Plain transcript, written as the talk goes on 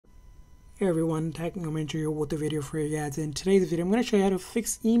Hey everyone, Technomentary here with the video for you guys. In today's video, I'm going to show you how to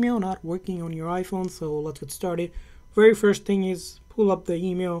fix email not working on your iPhone. So let's get started. Very first thing is pull up the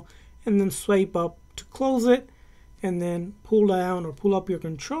email and then swipe up to close it, and then pull down or pull up your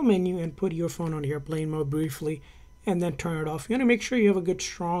control menu and put your phone on airplane mode briefly, and then turn it off. You want to make sure you have a good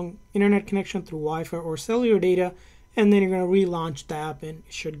strong internet connection through Wi-Fi or cellular data, and then you're going to relaunch the app and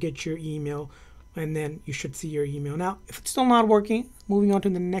it should get your email. And then you should see your email. Now, if it's still not working, moving on to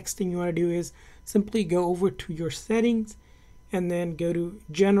the next thing you want to do is simply go over to your settings and then go to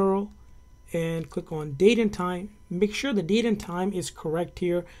General and click on Date and Time. Make sure the date and time is correct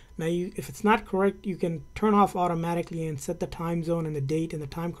here. Now, if it's not correct, you can turn off automatically and set the time zone and the date and the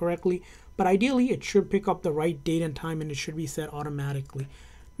time correctly. But ideally, it should pick up the right date and time and it should be set automatically.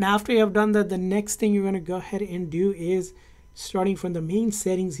 Now, after you have done that, the next thing you're going to go ahead and do is, starting from the main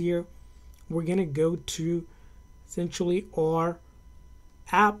settings here, we're going to go to essentially our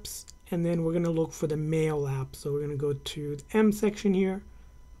apps, and then we're going to look for the mail app. So we're going to go to the M section here,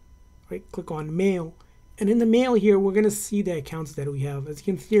 right, click on mail, and in the mail here we're going to see the accounts that we have. As you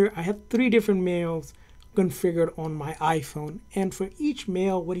can see here, I have 3 different mails configured on my iPhone, and for each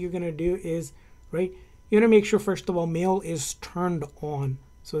mail what you're going to do is, right, you're going to make sure first of all mail is turned on.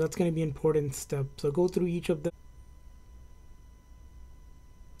 So that's going to be an important step. So go through each of them.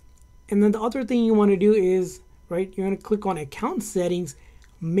 And then the other thing you want to do is, right, you're going to click on account settings.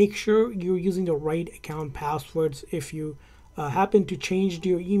 Make sure you're using the right account passwords. If you happen to change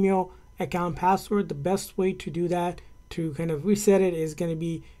your email account password, the best way to do that, to kind of reset it, is going to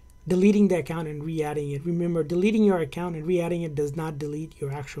be deleting the account and re-adding it. Remember, deleting your account and re-adding it does not delete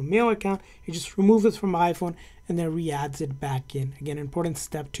your actual mail account. It just removes it from iPhone and then re-adds it back in. Again, important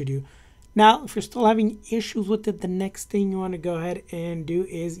step to do. Now, if you're still having issues with it, the next thing you want to go ahead and do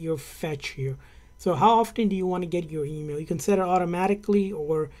is your fetch here. So how often do you want to get your email? You can set it automatically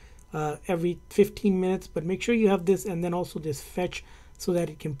or every 15 minutes, but make sure you have this and then also this fetch so that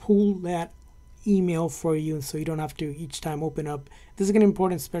it can pull that email for you, and so you don't have to each time open up. This is going to be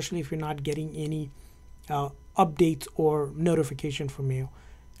important, especially if you're not getting any updates or notification from mail.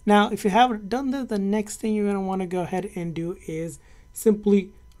 Now, if you haven't done this, the next thing you're going to want to go ahead and do is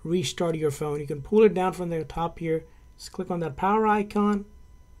simply restart your phone. You can pull it down from the top here. Just click on that power icon.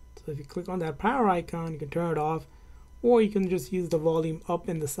 So if you click on that power icon, you can turn it off, or you can just use the volume up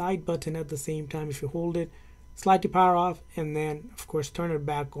and the side button at the same time. If you hold it, slide to power off, and then of course turn it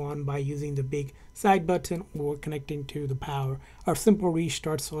back on by using the big side button or connecting to the power, or simple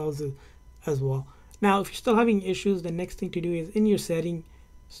restart as well. Now, if you're still having issues, the next thing to do is in your setting,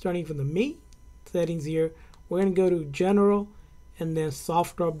 starting from the main settings here, we're going to go to General and then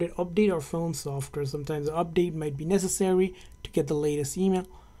software update our phone software. Sometimes the update might be necessary to get the latest email.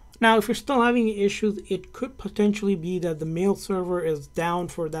 Now, if you're still having issues, it could potentially be that the mail server is down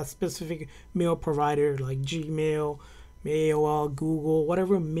for that specific mail provider, like Gmail, AOL, Google,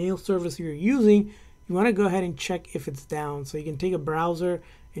 whatever mail service you're using. You want to go ahead and check if it's down. So you can take a browser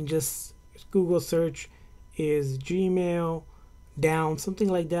and just Google search, is Gmail down, something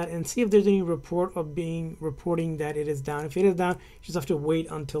like that, and see if there's any report of reporting that it is down. If it is down, you just have to wait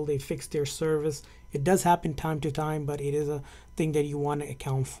until they fix their service. It does happen time to time, but it is a thing that you want to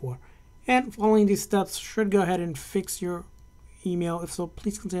account for. And following these steps should go ahead and fix your email. If so,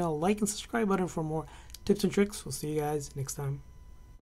 please consider a like and subscribe button for more tips and tricks. We'll see you guys next time.